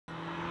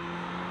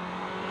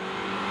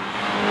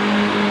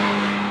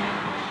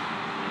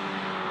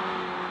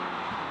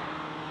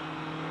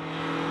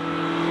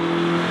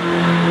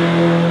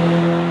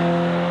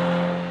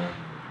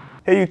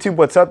Hey YouTube,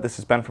 what's up? This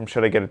is Ben from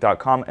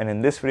shouldiget.com, and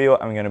in this video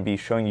I'm going to be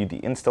showing you the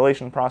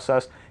installation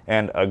process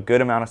and a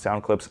good amount of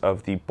sound clips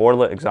of the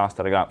Borla exhaust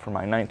that I got from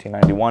my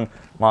 1991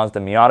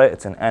 Mazda Miata.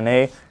 It's an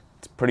NA.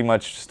 It's pretty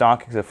much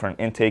stock except for an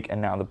intake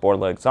and now the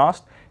Borla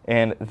exhaust.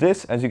 And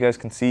this, as you guys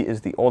can see,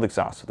 is the old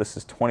exhaust. So this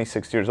is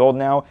 26 years old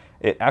now.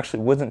 It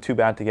actually wasn't too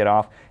bad to get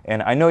off.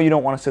 And I know you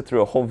don't want to sit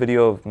through a whole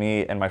video of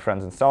me and my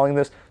friends installing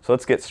this, so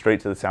let's get straight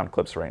to the sound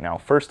clips right now.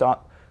 First off,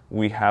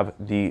 we have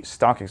the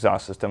stock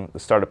exhaust system, the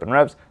startup and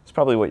revs. It's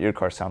probably what your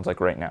car sounds like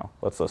right now.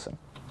 Let's listen.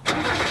 So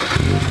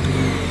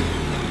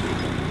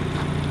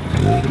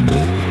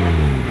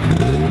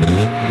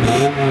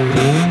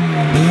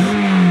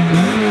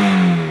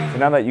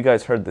now that you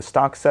guys heard the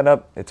stock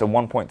setup, it's a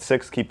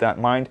 1.6, keep that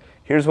in mind.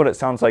 Here's what it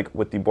sounds like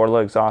with the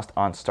Borla exhaust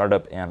on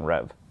startup and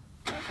rev.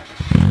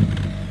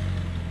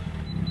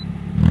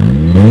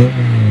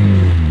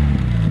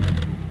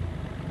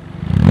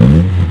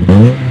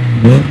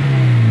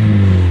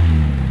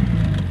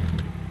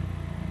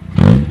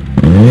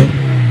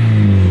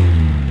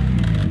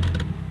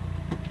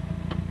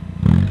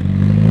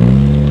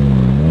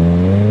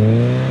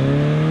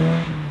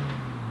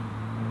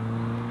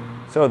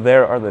 So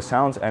there are the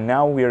sounds, and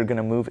now we are going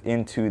to move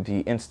into the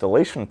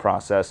installation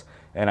process,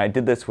 and I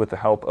did this with the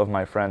help of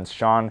my friends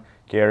Sean,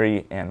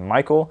 Gary, and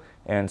Michael,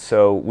 and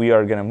so we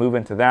are going to move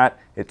into that.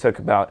 It took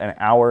about an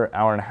hour,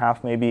 hour and a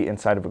half maybe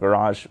inside of a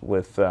garage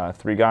with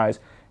 3 guys,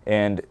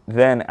 and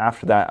then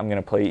after that I'm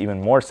going to play even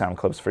more sound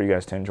clips for you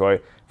guys to enjoy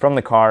from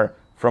the car,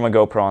 from a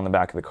GoPro on the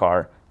back of the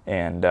car,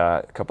 and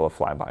a couple of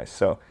flybys.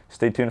 So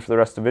stay tuned for the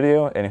rest of the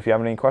video, and if you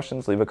have any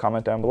questions, leave a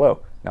comment down below.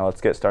 Now let's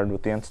get started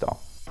with the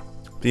install.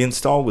 The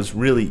install was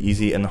really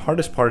easy, and the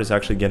hardest part is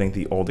actually getting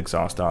the old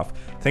exhaust off.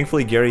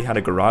 Thankfully, Gary had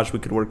a garage we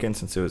could work in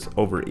since it was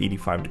over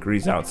 85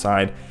 degrees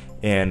outside,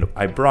 and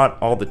I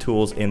brought all the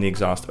tools and the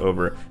exhaust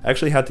over. I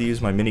actually had to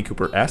use my Mini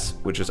Cooper S,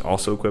 which is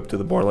also equipped to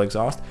the Borla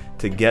exhaust,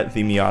 to get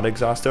the Miata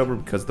exhaust over,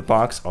 because the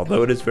box,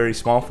 although it is very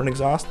small for an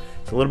exhaust,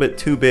 it's a little bit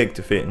too big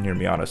to fit in your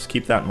Miata, so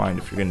keep that in mind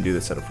if you're going to do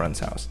this at a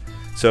friend's house.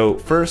 So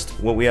first,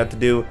 what we had to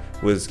do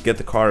was get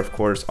the car, of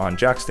course, on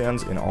jack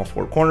stands in all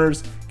 4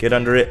 corners, get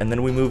under it, and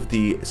then we moved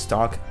the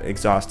stock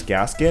exhaust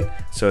gasket.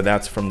 So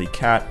that's from the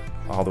cat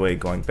all the way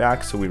going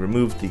back. So we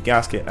removed the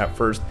gasket at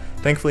first.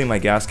 Thankfully, my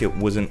gasket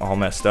wasn't all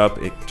messed up.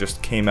 It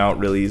just came out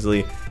really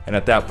easily. And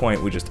at that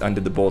point, we just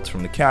undid the bolts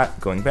from the cat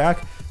going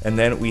back, and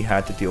then we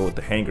had to deal with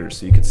the hangers.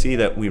 So you can see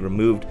that we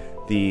removed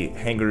the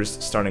hangers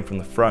starting from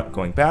the front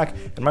going back,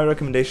 and my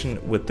recommendation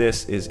with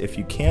this is if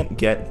you can't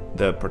get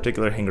the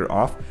particular hanger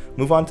off,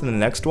 move on to the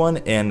next one,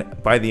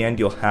 and by the end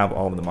you'll have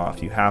all of them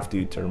off. You have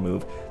to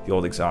remove the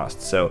old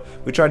exhaust. So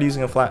we tried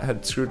using a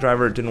flathead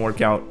screwdriver, it didn't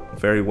work out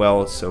very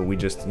well, so we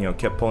just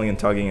kept pulling and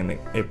tugging, and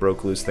it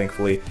broke loose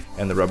thankfully,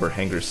 and the rubber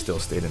hangers still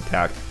stayed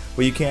intact.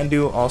 What you can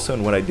do also,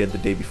 and what I did the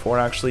day before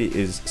actually,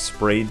 is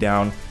spray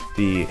down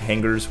the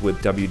hangers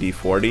with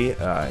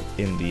WD-40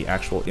 in the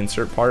actual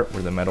insert part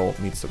where the metal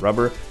meets the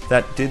rubber.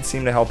 That did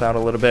seem to help out a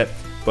little bit,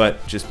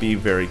 but just be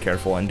very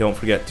careful, and don't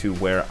forget to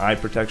wear eye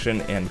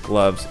protection and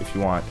gloves if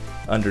you want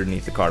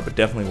underneath the car, but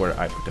definitely wear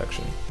eye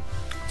protection.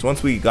 So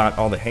once we got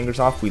all the hangers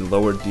off, we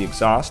lowered the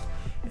exhaust,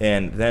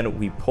 and then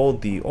we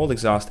pulled the old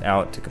exhaust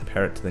out to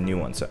compare it to the new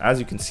one. So as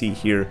you can see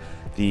here,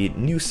 the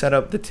new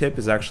setup, the tip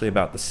is actually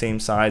about the same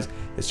size.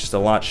 It's just a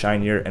lot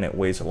shinier and it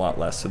weighs a lot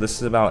less. So this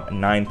is about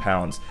 9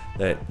 pounds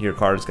that your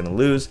car is going to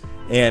lose.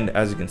 And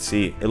as you can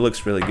see, it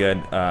looks really good.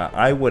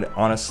 I would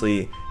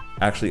honestly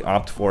actually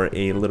opt for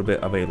a little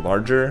bit of a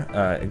larger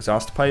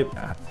exhaust pipe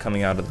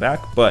coming out of the back.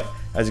 But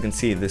as you can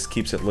see, this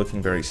keeps it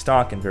looking very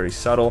stock and very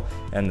subtle.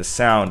 And the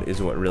sound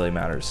is what really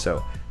matters.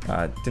 So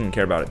didn't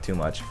care about it too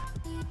much.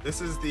 This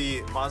is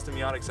the Mazda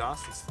Miata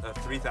exhaust. It's a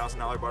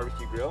 $3,000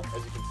 barbecue grill.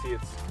 As you can see,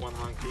 it's one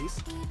long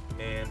piece,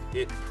 and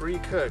it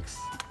pre-cooks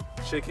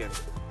chicken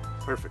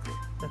perfectly.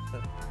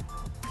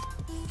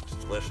 It's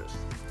delicious.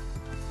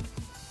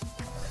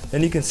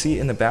 Then you can see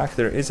in the back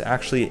there is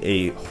actually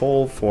a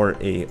hole for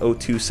a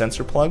O2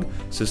 sensor plug.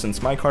 So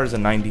since my car is a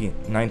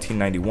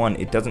 1991,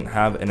 it doesn't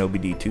have an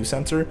OBD2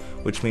 sensor,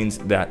 which means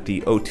that the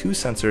O2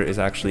 sensor is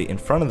actually in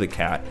front of the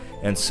cat.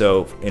 And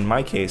so in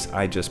my case,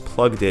 I just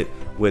plugged it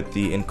with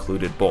the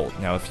included bolt.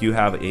 Now if you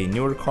have a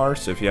newer car,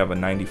 so if you have a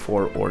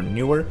 94 or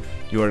newer,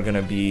 you are going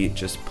to be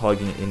just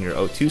plugging in your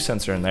O2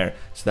 sensor in there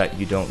so that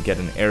you don't get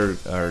an error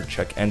or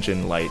check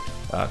engine light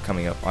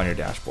coming up on your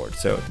dashboard.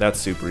 So that's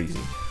super easy.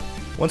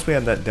 Once we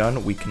had that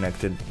done, we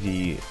connected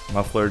the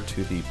muffler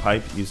to the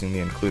pipe using the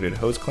included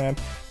hose clamp,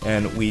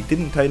 and we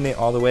didn't tighten it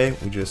all the way,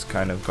 we just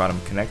kind of got them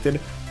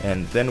connected,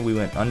 and then we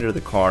went under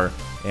the car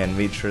and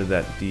made sure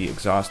that the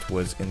exhaust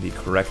was in the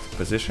correct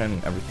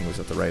position, everything was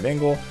at the right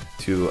angle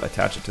to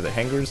attach it to the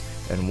hangers,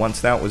 and once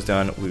that was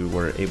done, we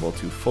were able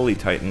to fully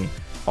tighten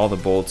all the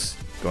bolts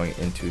going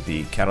into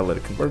the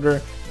catalytic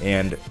converter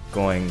and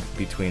going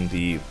between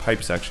the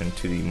pipe section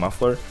to the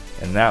muffler,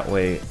 and that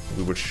way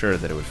we were sure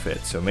that it would fit.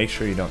 So make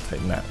sure you don't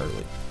tighten that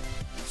early.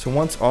 So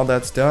once all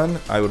that's done,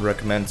 I would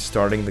recommend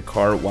starting the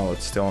car while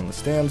it's still on the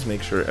stands,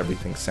 make sure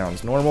everything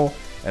sounds normal,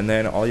 and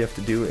then all you have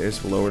to do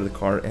is lower the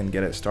car and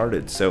get it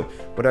started. So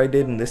what I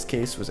did in this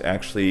case was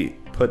actually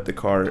put the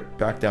car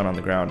back down on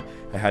the ground.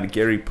 I had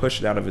Gary push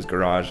it out of his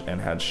garage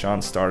and had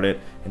Sean start it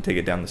and take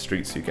it down the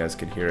street so you guys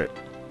could hear it.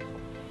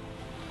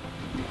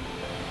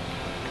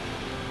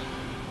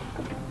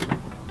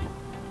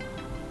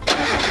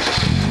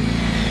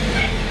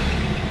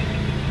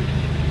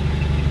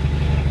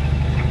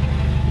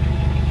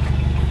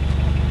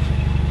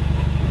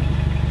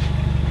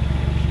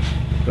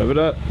 Rev it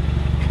up.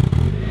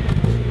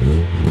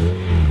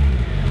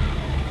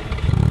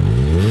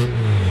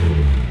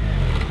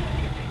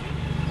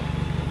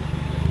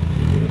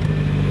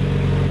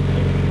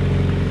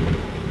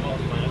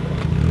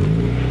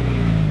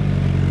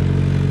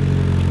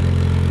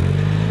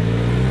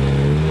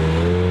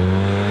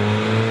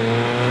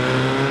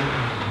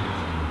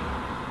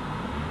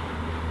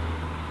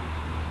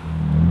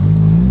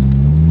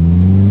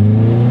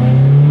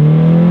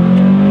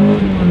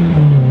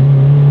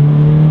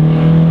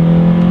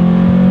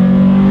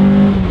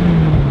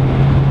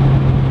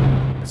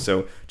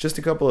 So just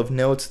a couple of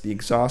notes, the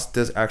exhaust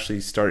does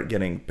actually start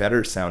getting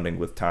better sounding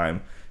with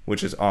time,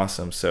 which is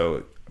awesome.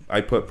 So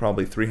I put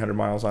probably 300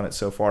 miles on it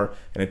so far,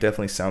 and it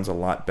definitely sounds a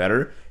lot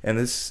better. And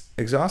this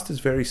exhaust is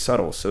very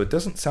subtle, so it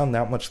doesn't sound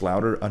that much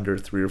louder under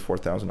 3,000 or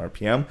 4,000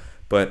 RPM.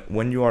 But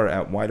when you are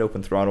at wide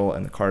open throttle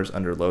and the car is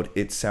under load,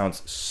 it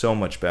sounds so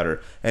much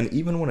better. And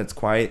even when it's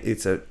quiet,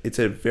 it's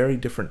a very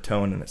different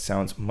tone, and it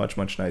sounds much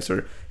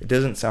nicer. It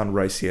doesn't sound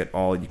ricey at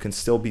all. You can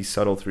still be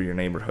subtle through your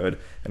neighborhood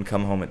and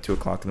come home at 2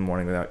 o'clock in the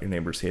morning without your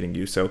neighbors hating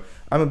you. So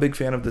I'm a big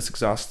fan of this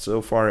exhaust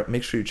so far.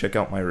 Make sure you check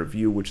out my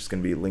review, which is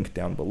going to be linked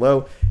down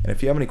below. And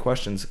if you have any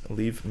questions,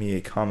 leave me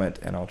a comment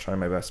and I'll try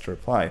my best to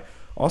reply.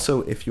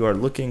 Also, if you are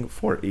looking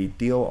for a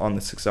deal on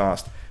this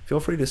exhaust, feel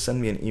free to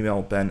send me an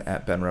email,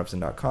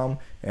 ben@benrevs.com,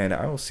 and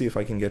I will see if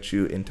I can get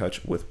you in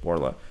touch with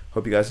Borla.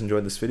 Hope you guys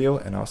enjoyed this video,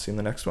 and I'll see you in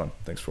the next one.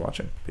 Thanks for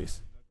watching.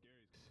 Peace.